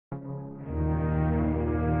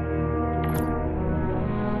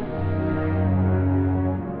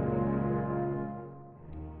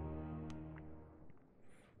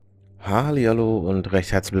Hallihallo und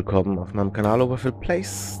recht herzlich willkommen auf meinem Kanal Overfield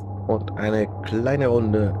Place und eine kleine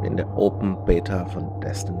Runde in der Open Beta von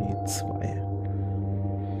Destiny 2.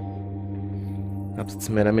 Habe es jetzt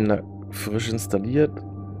mehr oder minder frisch installiert,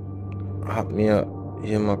 habe mir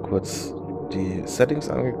hier mal kurz die Settings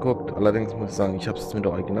angeguckt, allerdings muss ich sagen, ich habe es jetzt mit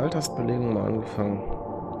der Originaltastenbelegung mal angefangen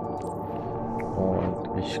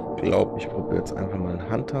und ich glaube, ich probiere jetzt einfach mal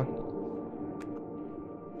einen Hunter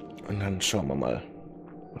und dann schauen wir mal,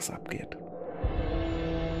 was abgeht.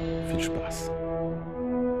 Viel Spaß.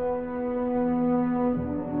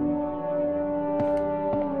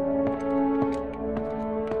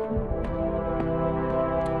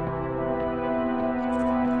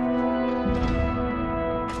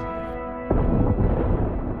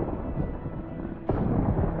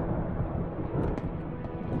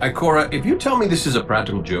 Ikora, if you tell me this is a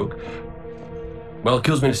practical joke, well, it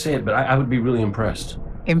kills me to say it, but I would be really impressed.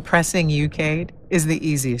 Impressing you, Cade, is the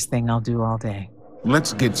easiest thing I'll do all day.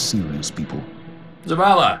 Let's get serious, people.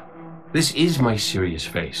 Zavala, this is my serious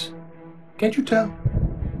face. Can't you tell?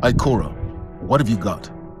 Ikora, what have you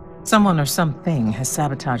got? Someone or something has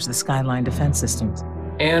sabotaged the Skyline defense systems.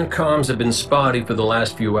 And comms have been spotty for the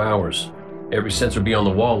last few hours. Every sensor beyond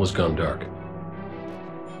the wall has gone dark.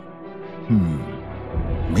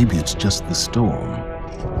 Maybe it's just the storm.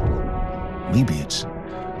 Maybe it's...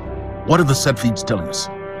 What are the set feeds telling us?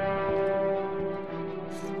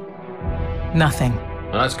 Nothing.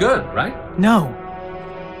 Well, that's good, right? No.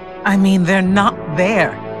 I mean, they're not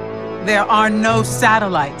there. There are no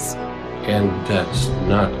satellites. And that's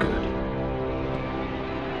not good.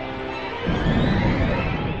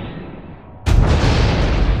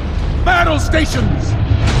 Battle stations!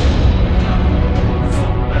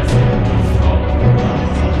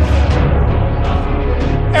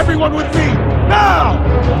 Everyone with me, now!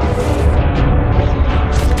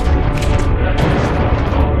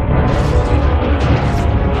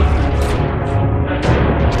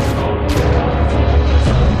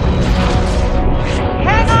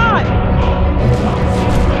 Hang on!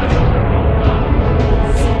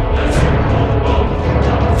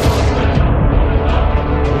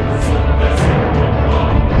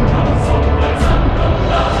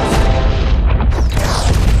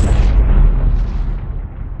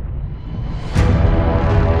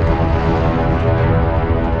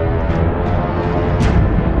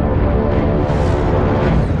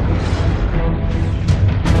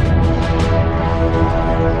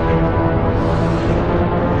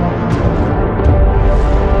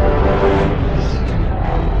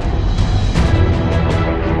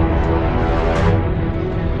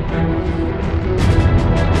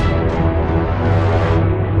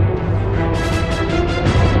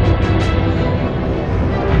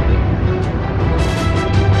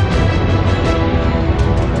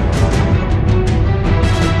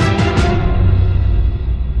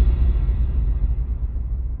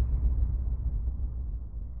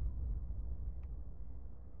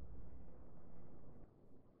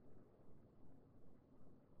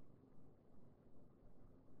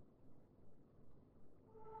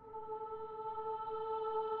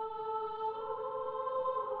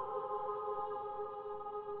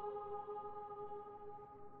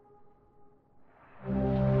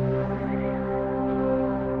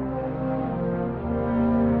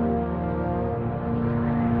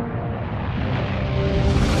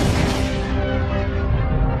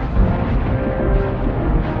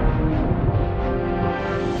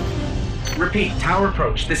 Repeat, tower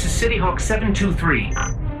approach. This is City Hawk 723.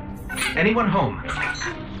 Anyone home?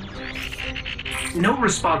 No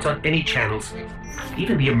response on any channels,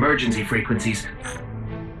 even the emergency frequencies.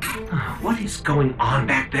 What is going on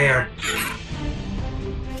back there?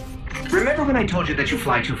 Remember when I told you that you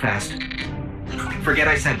fly too fast? Forget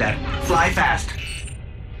I said that. Fly fast.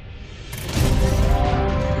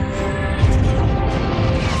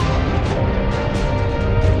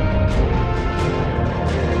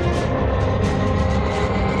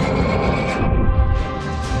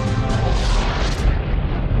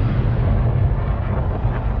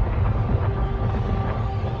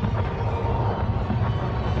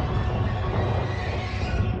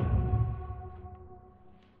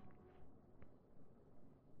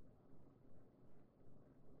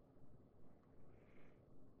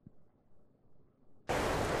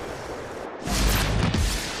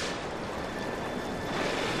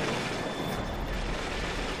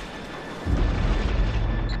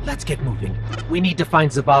 Let's get moving. We need to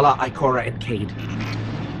find Zavala, Ikora, and Cade.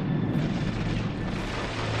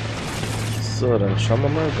 So, dann schauen wir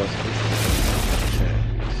mal, was uns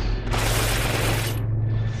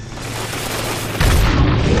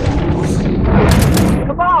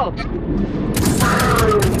Cabal!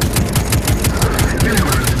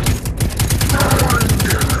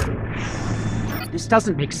 This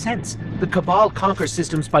doesn't make sense. The Cabal conquer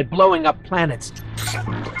systems by blowing up planets.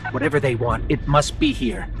 Whatever they want, it must be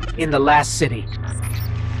here, in the last city.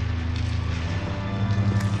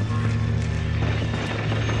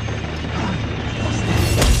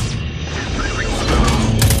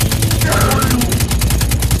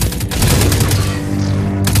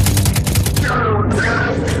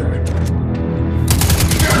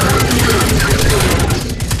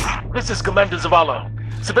 This is Commander Zavala.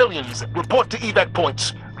 Civilians, report to evac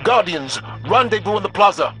points. Guardians, rendezvous in the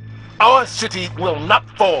plaza. Our city will not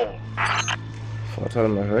fall. Vorteil,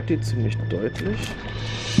 man hört die ziemlich deutlich.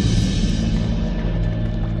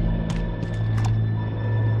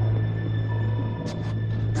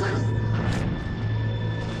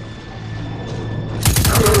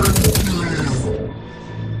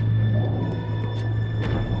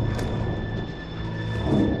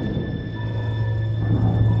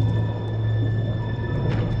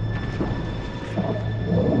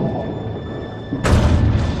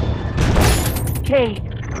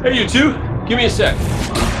 Hey, you two, give me a sec.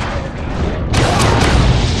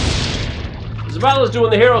 Zavala's doing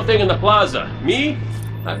the hero thing in the plaza. Me?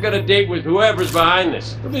 I've got a date with whoever's behind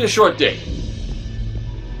this. It'll be a short date.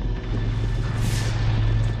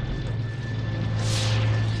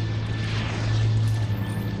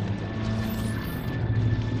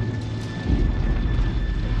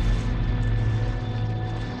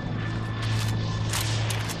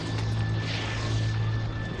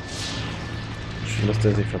 Dass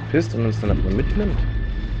der sich verpisst und uns dann aber mitnimmt.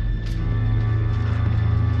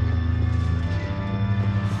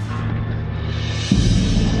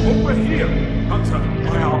 Over here, Hunter.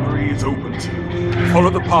 My armory is open to you.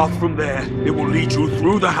 Follow the path from there. It will lead you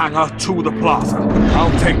through the hangar to the plaza.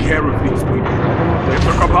 I'll take care of these people. If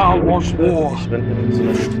the Cabal wants war,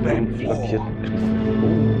 then war.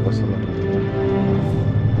 Oh, was soll man tun?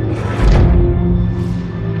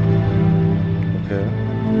 Okay.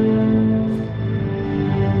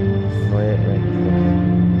 Neue Energie.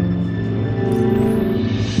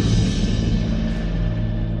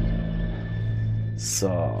 So,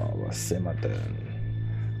 was sehen wir denn?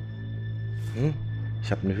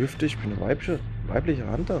 Ich habe eine Hüfte, ich bin eine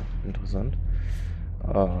weibliche Hunter. Interessant.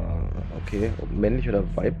 Okay, ob männlich oder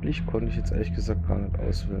weiblich konnte ich jetzt ehrlich gesagt gar nicht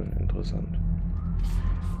auswählen. Interessant.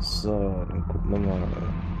 So, dann gucken wir mal.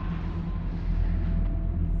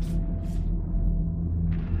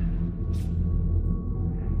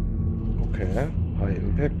 Okay, High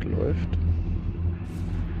Impact läuft.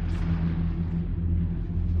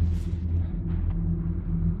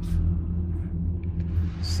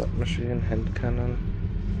 Submachine, Hand Cannon,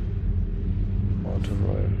 Auto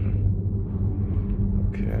Rifle.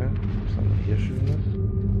 Okay, was haben wir hier Schönes?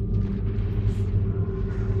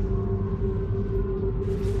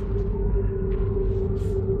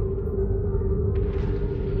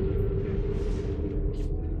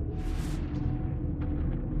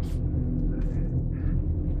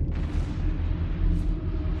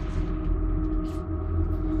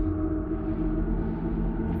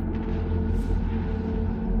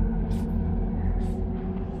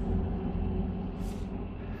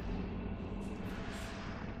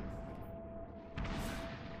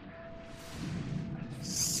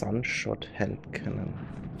 Sunshot Hand Cannon.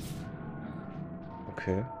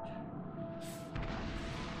 Okay.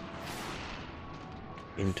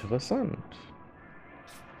 Interessant.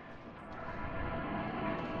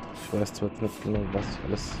 Ich weiß zwar jetzt nicht genau, was ich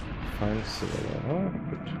alles fein sehe, aber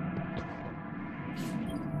gut.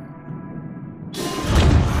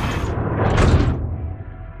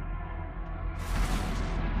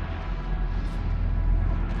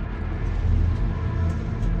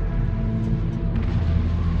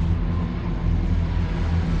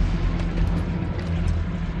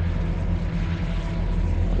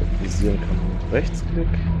 Kann man mit Rechtsklick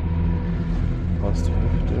aus der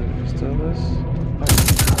Hüfte, ist da was?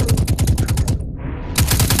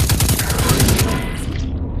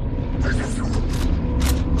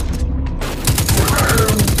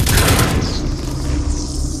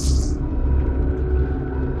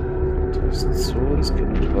 Das ist so, es geht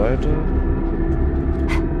nicht weiter.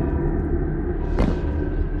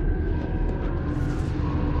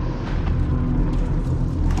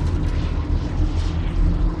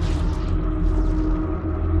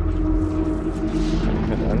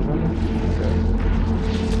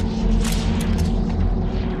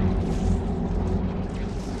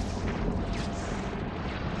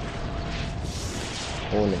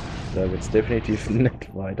 Oh ne, da wird es definitiv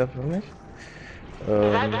nicht weiter für mich.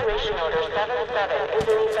 Evacuation order 77 is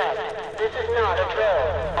in effect. This is not a drill.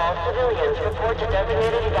 All civilians report to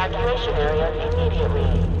designated evacuation areas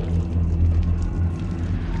immediately.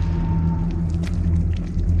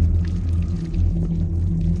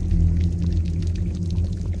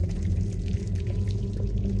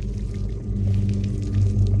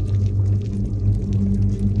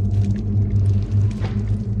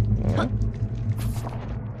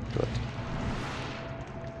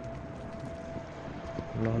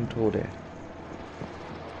 Noch ein Tode.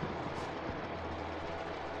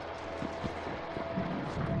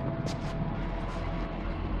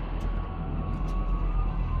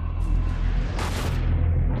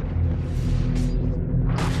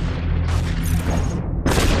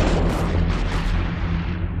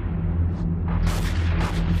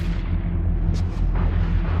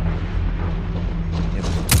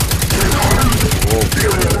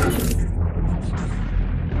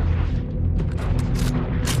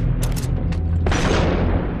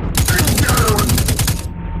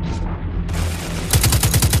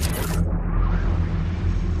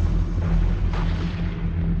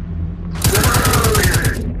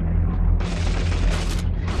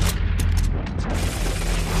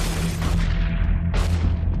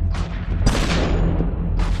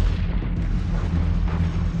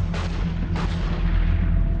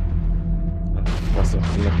 Was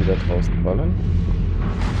auch immer die da draußen ballern.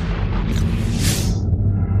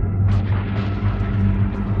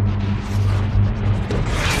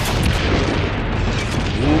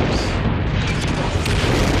 Ups.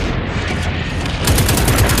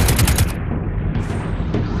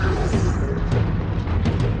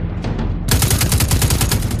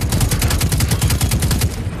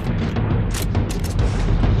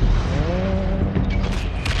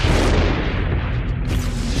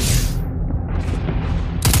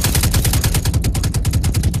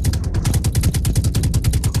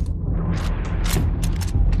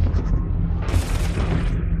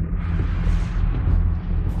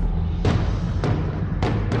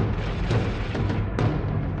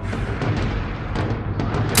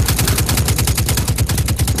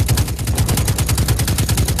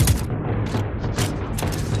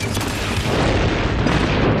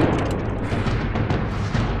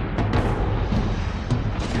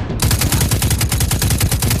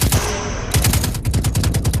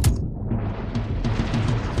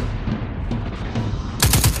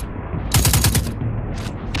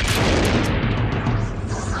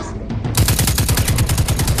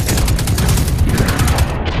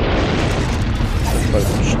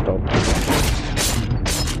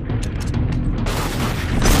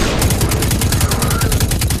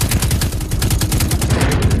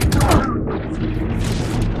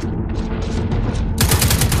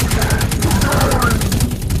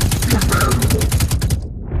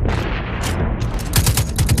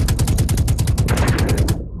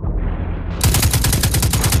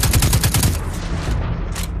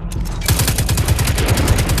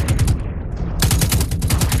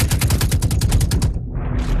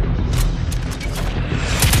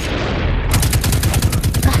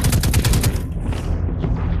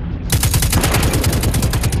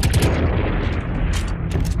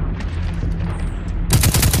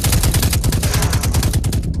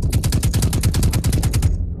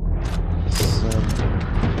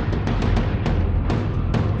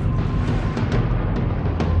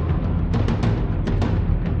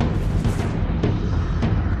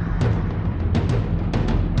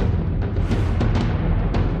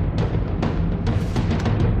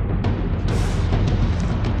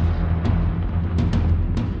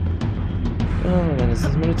 Dann ist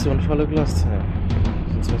das Munition volle Glas. Ja.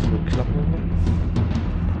 Sonst wird es wohl knapp machen.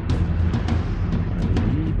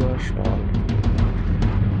 Mein lieber Schwan.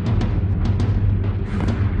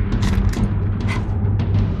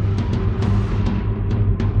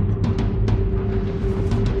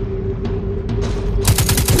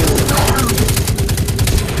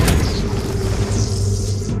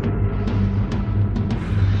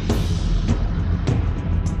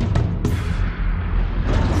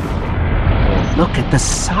 Look at the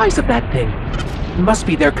size of that thing. It must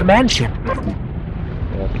be their command ship. Ja,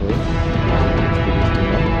 toll.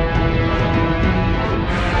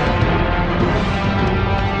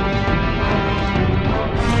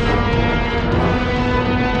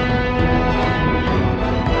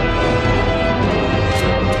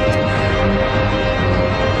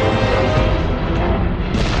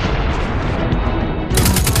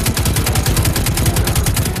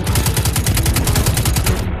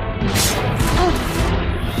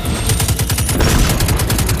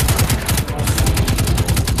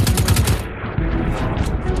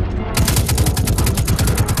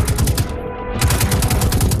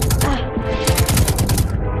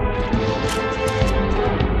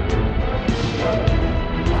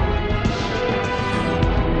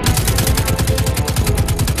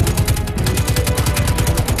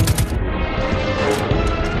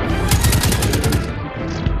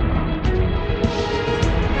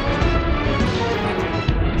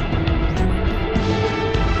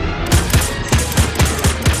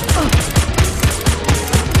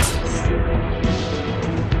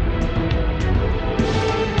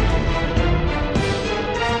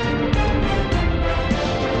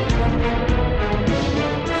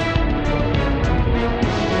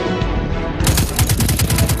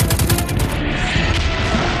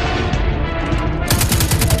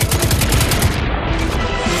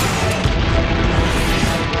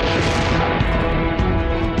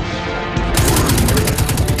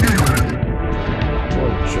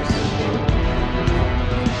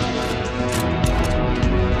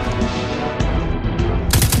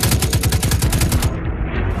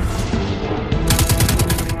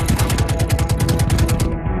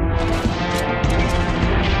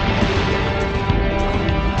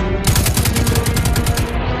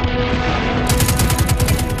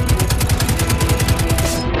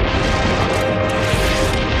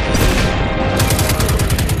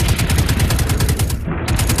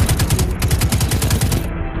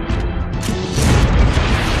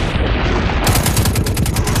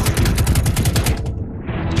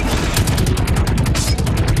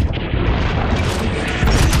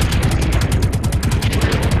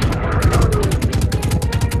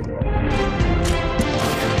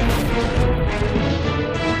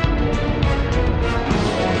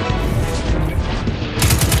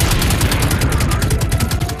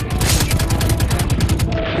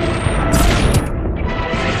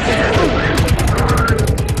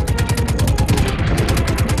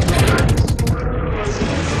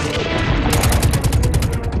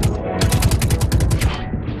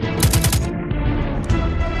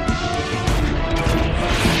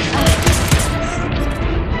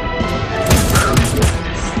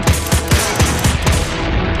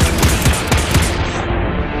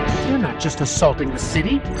 just assaulting the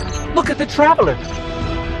city. Look at the traveler.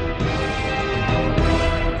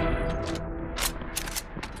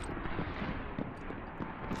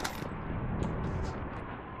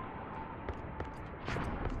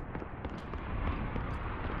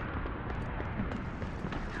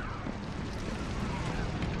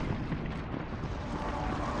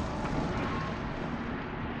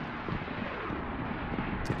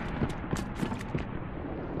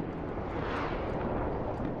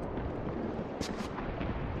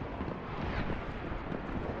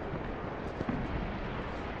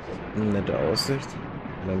 Nette Aussicht.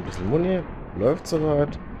 Ein bisschen Muni. Läuft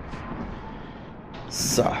soweit.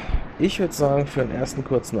 So. Ich würde sagen, für den ersten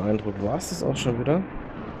kurzen Eindruck war es das auch schon wieder.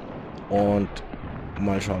 Und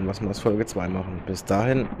mal schauen, was wir aus Folge 2 machen. Bis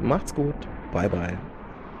dahin, macht's gut. Bye, bye.